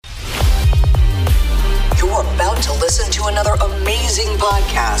to another amazing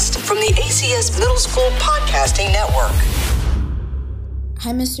podcast from the ACS Middle School Podcasting Network.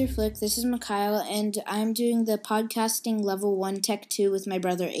 Hi, Mr. Flick. This is Mikhail, and I'm doing the Podcasting Level 1 Tech 2 with my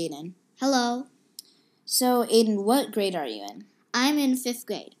brother, Aiden. Hello. So, Aiden, what grade are you in? I'm in 5th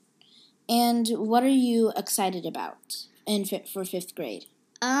grade. And what are you excited about for 5th grade?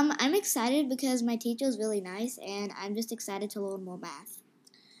 I'm excited because my teacher is really nice, and I'm just excited to learn more math.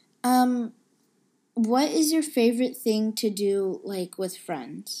 What is your favorite thing to do, like, with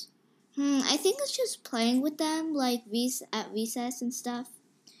friends? I think it's just playing with them, like at recess and stuff.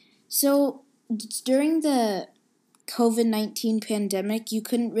 So, during the COVID-19 pandemic, you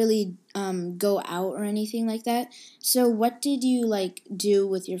couldn't really go out or anything like that. So, what did you, like, do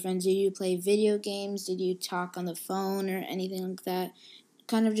with your friends? Did you play video games? Did you talk on the phone or anything like that?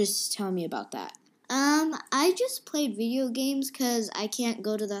 Kind of just tell me about that. I just played video games because I can't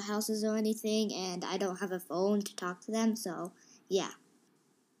go to their houses or anything, and I don't have a phone to talk to them, so, yeah.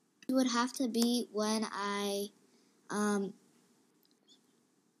 It would have to be when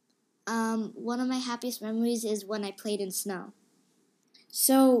one of my happiest memories is when I played in snow.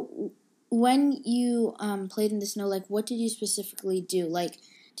 So, when you played in the snow, like, what did you specifically do? Like,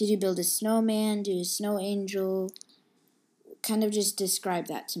 did you build a snowman, do a snow angel? Kind of just describe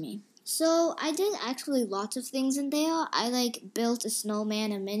that to me. So, I did actually lots of things in there. I, built a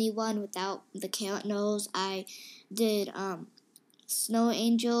snowman, a mini one without the carrot nose. I did, snow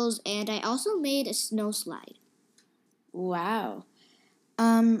angels, and I also made a snow slide. Wow.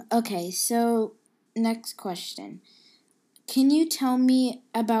 Okay, so next question. Can you tell me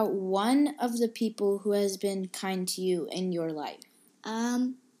about one of the people who has been kind to you in your life?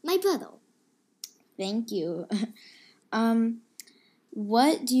 My brother. Thank you.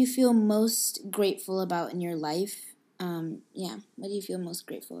 What do you feel most grateful about in your life? What do you feel most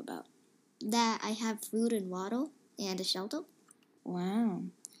grateful about? That I have food and water and a shelter. Wow.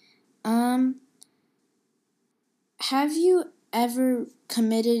 Have you ever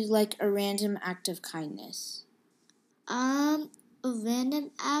committed, like, a random act of kindness? A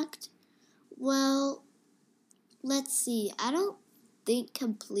random act? Well, let's see. I don't think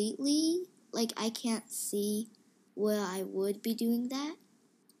completely. I can't see where I would be doing that,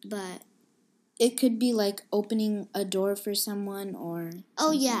 but... It could be, like, opening a door for someone or...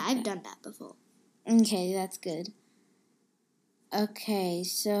 Oh, yeah, like I've done that before. Okay, that's good. Okay,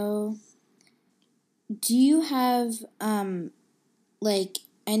 so... Do you have,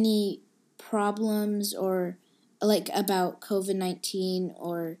 any problems or, about COVID-19,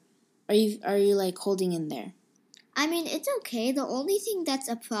 or are you holding in there? I mean, it's okay. The only thing that's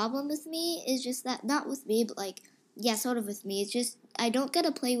a problem with me is just that, not with me, but, sort of with me. It's just, I don't get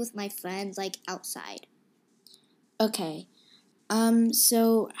to play with my friends, outside. Okay.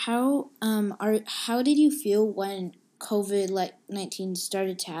 So how did you feel when COVID-19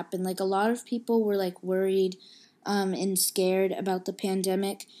 started to happen? A lot of people were, worried, and scared about the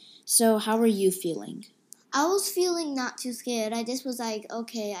pandemic. So how were you feeling? I was feeling not too scared. I just was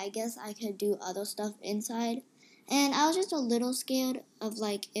okay, I guess I could do other stuff inside. And I was just a little scared of,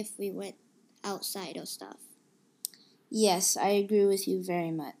 if we went outside or stuff. Yes, I agree with you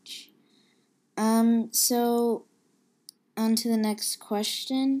very much. So on to the next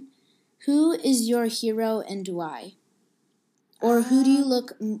question. Who is your hero and why? Or who do you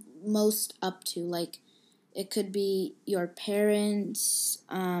look most up to? It could be your parents,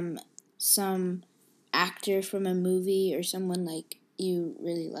 some actor from a movie, or someone you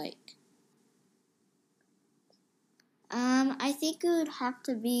really like. I think it would have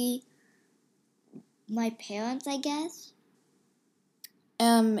to be my parents, I guess.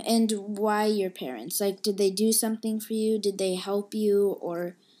 And why your parents? Did they do something for you? Did they help you?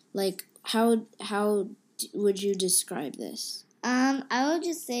 Or, how would you describe this? I would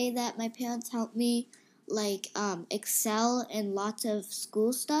just say that my parents helped me, excel in lots of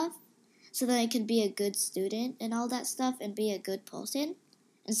school stuff so that I could be a good student and all that stuff and be a good person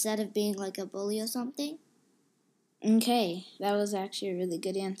instead of being, a bully or something. Okay, that was actually a really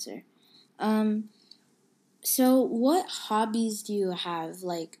good answer. So what hobbies do you have,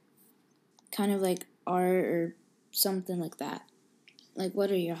 kind of art or something like that?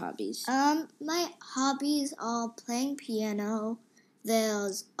 What are your hobbies? My hobbies are playing piano,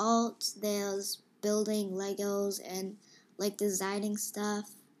 there's art, there's building Legos and, designing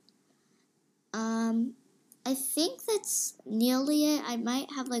stuff. I think that's nearly it. I might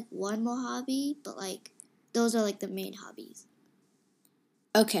have, one more hobby, but, those are, the main hobbies.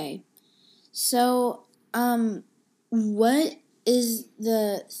 Okay. So, what is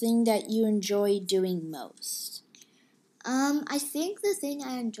the thing that you enjoy doing most? I think the thing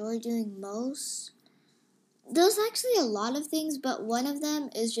I enjoy doing most There's actually a lot of things, but one of them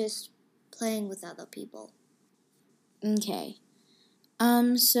is just playing with other people. Okay.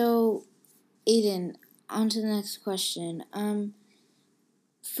 So, Aiden, on to the next question.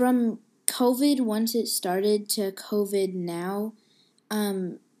 From COVID, once it started, to COVID now,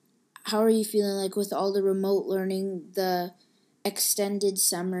 how are you feeling, like, with all the remote learning, the extended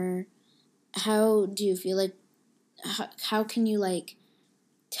summer? How do you feel like, how can you, like,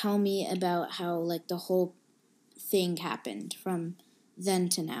 tell me about how, like, the whole thing happened from then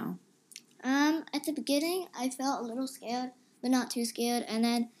to now? At the beginning, I felt a little scared, but not too scared. And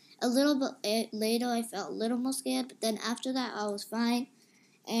then a little bit later, I felt a little more scared. But then after that, I was fine.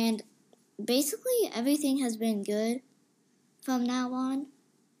 And basically, everything has been good from now on.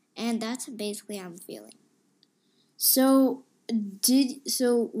 And that's basically how I'm feeling. So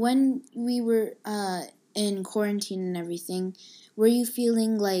when we were in quarantine and everything, were you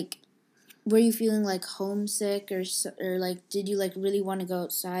feeling like homesick, or like, did you like really want to go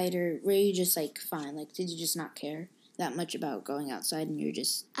outside, or were you just like fine? Like, did you just not care that much about going outside and you're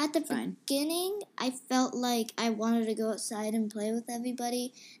just At the fine? beginning, I felt like I wanted to go outside and play with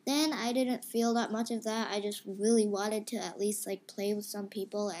everybody. Then I didn't feel that much of that. I just really wanted to at least like play with some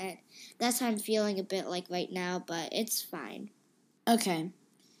people, and that's how I'm feeling a bit like right now, but it's fine. Okay.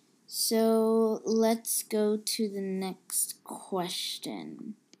 So let's go to the next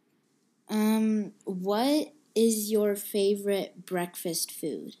question. What is your favorite breakfast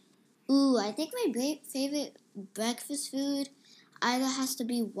food? Ooh, I think my favorite breakfast food either has to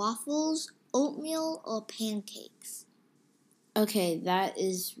be waffles, oatmeal, or pancakes. Okay, that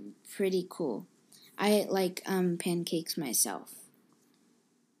is pretty cool. I like pancakes myself.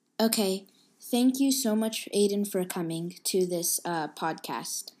 Okay, thank you so much, Aiden, for coming to this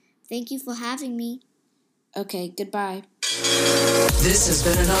podcast. Thank you for having me. Okay, goodbye. This has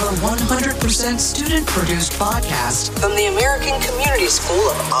been another 100% student-produced podcast from the American Community School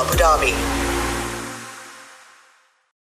of Abu Dhabi.